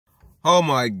Oh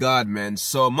my god, man.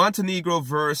 So Montenegro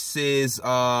versus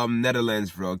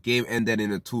Netherlands, bro. Game ended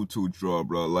in a 2-2 draw,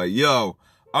 bro. Like, yo,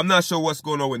 I'm not sure what's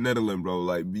going on with Netherlands, bro.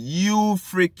 Like, you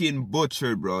freaking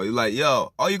butchered, bro. You're like,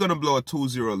 yo, are you gonna blow a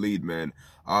 2-0 lead, man?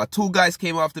 Two guys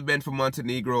came off the bench for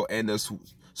Montenegro and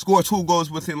scored 2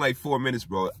 goals within like 4 minutes,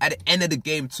 bro. At the end of the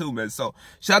game too, man. So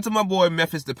shout out to my boy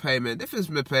Memphis Depay, man. Memphis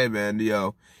Depay, man,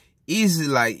 yo. He's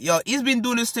like, yo, he's been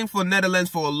doing this thing for Netherlands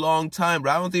for a long time,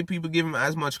 bro. I don't think people give him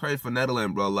as much credit for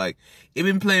Netherlands, bro. Like, he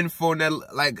been playing for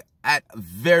Netherlands, like, at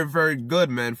very, very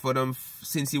good, man, for them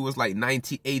since he was like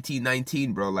 18,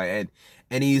 19, bro. Like,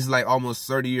 and he's like almost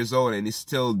 30 years old and he's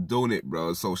still doing it,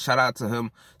 bro. So shout out to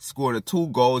him. Scoring the 2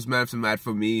 goals, man to match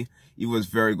for me. He was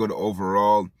very good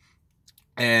overall.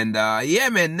 And yeah,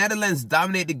 man, Netherlands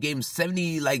dominated the game,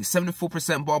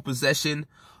 74% ball possession.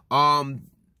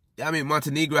 I mean,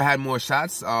 Montenegro had more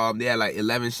shots. They had like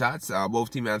 11 shots.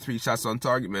 Both teams had 3 shots on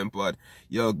target, man. But,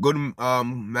 yo, good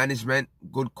management,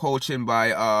 good coaching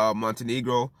by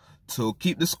Montenegro to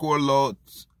keep the score low.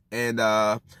 And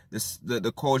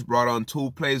the coach brought on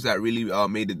 2 players that really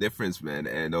made the difference, man.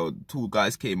 And 2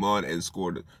 guys came on and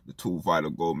scored the 2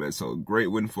 vital goals, man. So great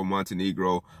win for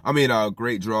Montenegro. I mean,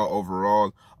 great draw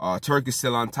overall. Turkey's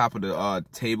still on top of the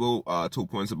table, 2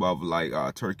 points above like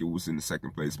Turkey, who's in the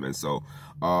 2nd place, man. So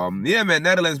yeah, man,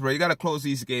 Netherlands, bro, you gotta close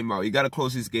this game out. You gotta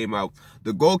close this game out.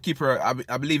 The goalkeeper,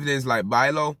 I believe it is like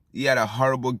Bilo. He had a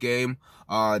horrible game.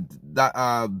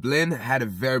 Blin had a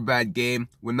very bad game.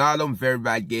 Wijnaldum, very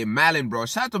bad game. Malin, bro.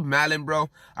 Shout out to Malin, bro.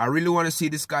 I really want to see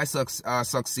this guy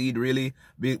succeed, really.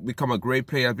 Become a great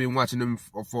player. I've been watching him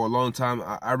for a long time.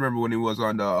 I remember when he was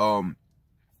on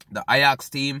the Ajax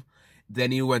team.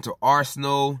 Then he went to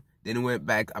Arsenal. Then he went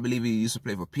back. I believe he used to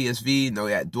play for PSV. No,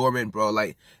 he had Dortmund, bro.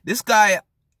 Like, this guy,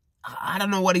 I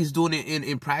don't know what he's doing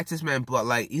in practice, man, but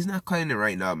like, he's not cutting it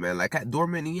right now, man. Like, at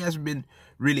Dortmund, he hasn't been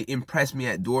really impressed me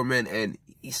at Dortmund, and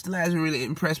he still hasn't really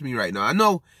impressed me right now. I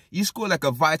know he scored like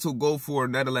a vital goal for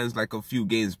Netherlands like a few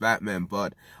games back, man,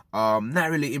 but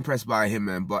not really impressed by him,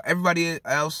 man. But everybody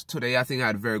else today, I think,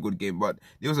 had a very good game, but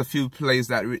there was a few plays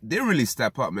that didn't really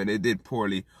step up, man. They did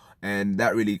poorly, and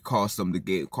that really cost them the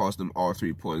game, cost them all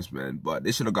 3 points, man. But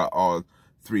they should have got all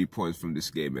 3 points from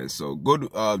this game, man. So good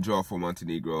draw for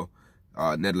Montenegro.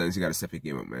 Netherlands, you got to step your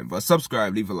game up, man. But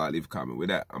subscribe, leave a like, leave a comment. With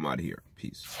that, I'm out of here.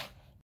 Peace.